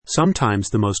Sometimes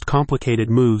the most complicated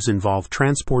moves involve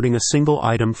transporting a single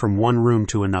item from one room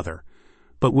to another.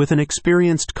 But with an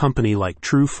experienced company like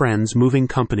True Friends Moving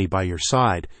Company by your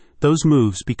side, those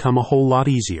moves become a whole lot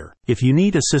easier. If you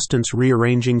need assistance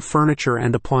rearranging furniture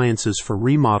and appliances for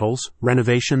remodels,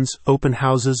 renovations, open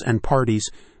houses, and parties,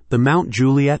 the Mount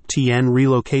Juliet TN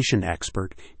relocation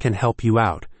expert can help you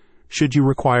out. Should you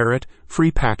require it,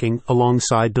 free packing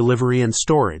alongside delivery and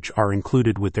storage are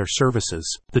included with their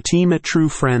services. The team at True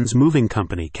Friends Moving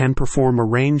Company can perform a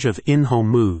range of in-home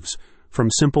moves,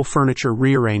 from simple furniture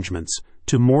rearrangements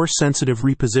to more sensitive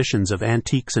repositions of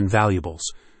antiques and valuables.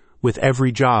 With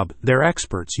every job, their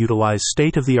experts utilize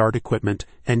state-of-the-art equipment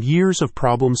and years of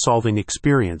problem-solving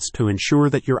experience to ensure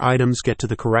that your items get to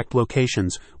the correct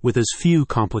locations with as few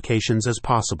complications as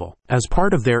possible. As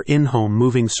part of their in-home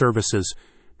moving services,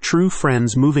 True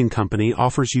Friends Moving Company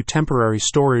offers you temporary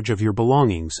storage of your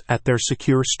belongings at their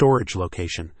secure storage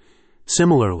location.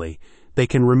 Similarly, they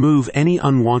can remove any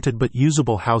unwanted but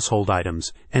usable household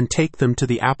items and take them to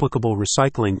the applicable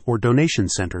recycling or donation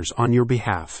centers on your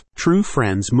behalf. True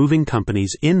Friends Moving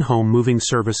Company's in-home moving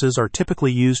services are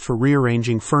typically used for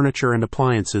rearranging furniture and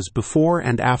appliances before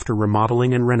and after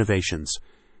remodeling and renovations.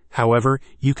 However,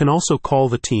 you can also call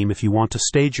the team if you want to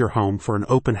stage your home for an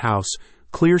open house,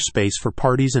 clear space for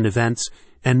parties and events,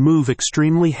 and move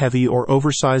extremely heavy or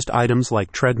oversized items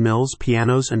like treadmills,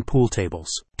 pianos, and pool tables.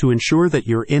 To ensure that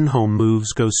your in-home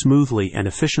moves go smoothly and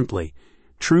efficiently,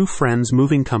 True Friends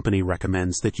Moving Company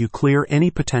recommends that you clear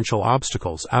any potential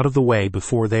obstacles out of the way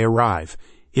before they arrive.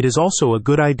 It is also a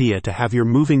good idea to have your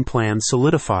moving plans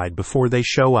solidified before they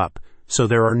show up, so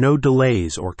there are no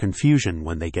delays or confusion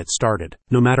when they get started.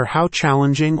 No matter how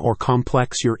challenging or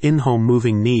complex your in-home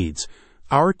moving needs,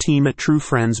 our team at True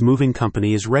Friends Moving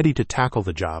Company is ready to tackle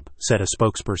the job, said a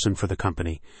spokesperson for the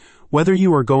company. Whether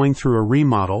you are going through a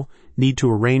remodel, need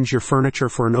to arrange your furniture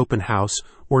for an open house,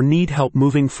 or need help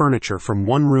moving furniture from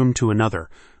one room to another,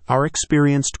 our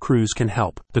experienced crews can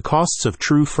help. The costs of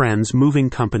True Friends Moving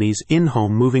Company's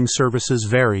in-home moving services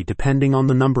vary depending on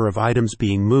the number of items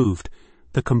being moved,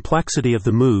 the complexity of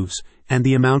the moves, and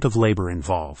the amount of labor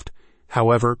involved.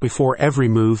 However, before every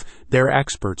move, their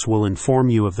experts will inform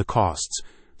you of the costs,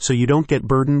 so you don't get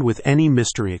burdened with any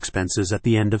mystery expenses at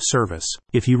the end of service.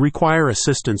 If you require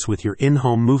assistance with your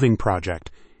in-home moving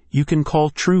project, you can call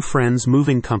True Friends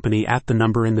Moving Company at the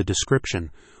number in the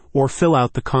description, or fill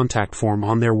out the contact form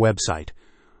on their website.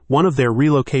 One of their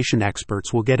relocation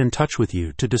experts will get in touch with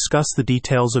you to discuss the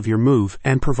details of your move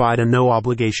and provide a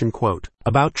no-obligation quote.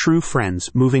 About True Friends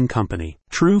Moving Company.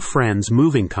 True Friends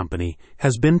Moving Company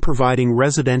has been providing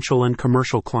residential and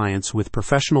commercial clients with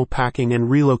professional packing and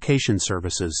relocation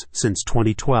services since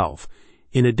 2012.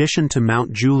 In addition to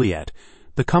Mount Juliet,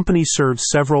 the company serves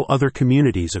several other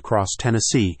communities across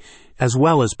Tennessee, as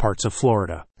well as parts of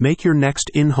Florida. Make your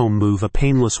next in-home move a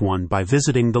painless one by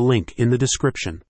visiting the link in the description.